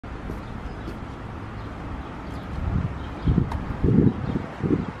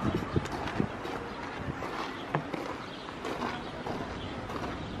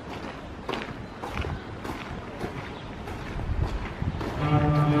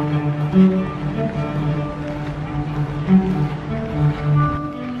We are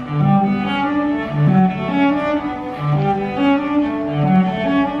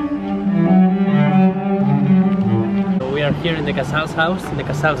here in the Casals house, in the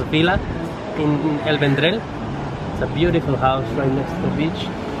Casals villa in Vendrell. It's a beautiful house right next to the beach.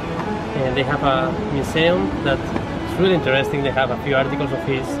 And they have a museum that's really interesting. They have a few articles of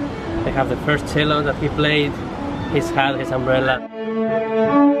his. They have the first cello that he played, his hat, his umbrella.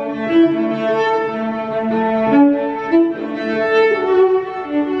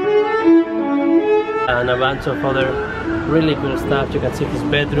 And a bunch of other really cool stuff. You can see his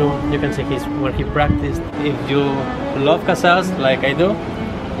bedroom, you can see where he practiced. If you love Casals like I do,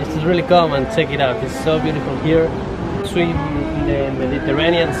 you should really come and check it out. It's so beautiful here. Swim in the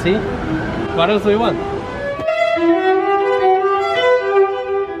Mediterranean Sea. What else do you want?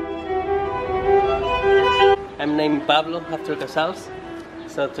 I'm named Pablo after Casals,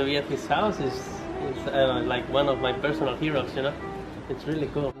 so to be at his house is like one of my personal heroes, you know? It's really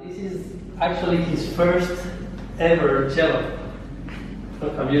cool. This is actually his first ever cello.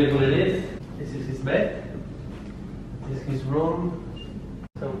 Look how beautiful it is. This is his bed. This is his room.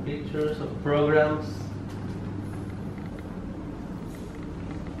 Some pictures of programs.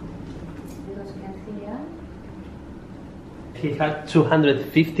 He had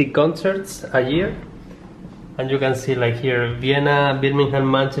 250 concerts a year. And you can see like here, Vienna, Birmingham,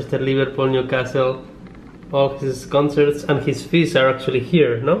 Manchester, Liverpool, Newcastle, all his concerts, and his fees are actually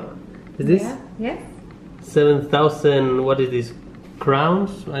here, no? Is this? Yeah, yes. 7,000, what is this?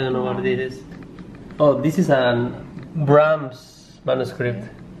 Crowns? I don't know what it is. Oh, this is a Brahms manuscript.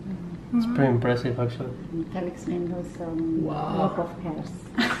 It's pretty impressive actually. Felix Mendelssohn, lock of hairs.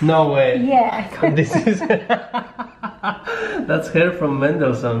 No way. Yeah. This is that's hair from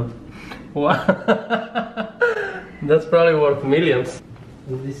Mendelssohn. Wow. That's probably worth millions.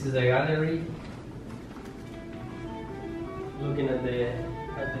 And this is a gallery looking at the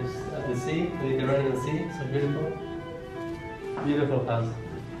sea, the Mediterranean Sea. So beautiful. Beautiful house.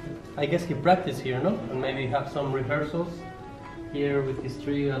 I guess he practiced here, no? And maybe have some rehearsals here with his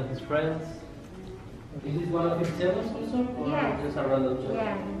trio and his friends. Is this one of his cellos also? Or just a random cello?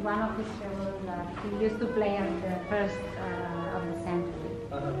 Yeah, one of his cellos that he used to play at the first of the century.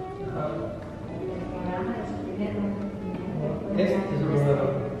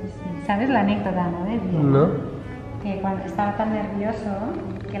 ¿Sabes la anécdota, no? No. Que cuando estaba tan nervioso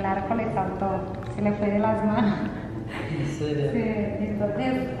que el arco le saltó, se le fue de las manos. ¿En serio? Sí,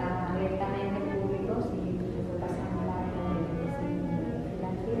 entonces abiertamente públicos y se fue pasando la vida de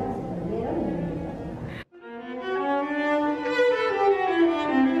las filas, se perdieron y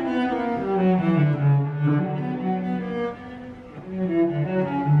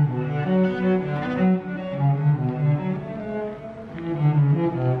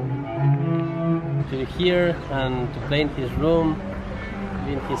to be here and to play in his room,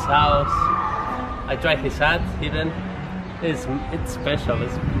 in his house. I tried his hat even. It's special,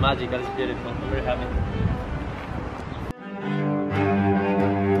 it's magical, it's beautiful. I'm very happy.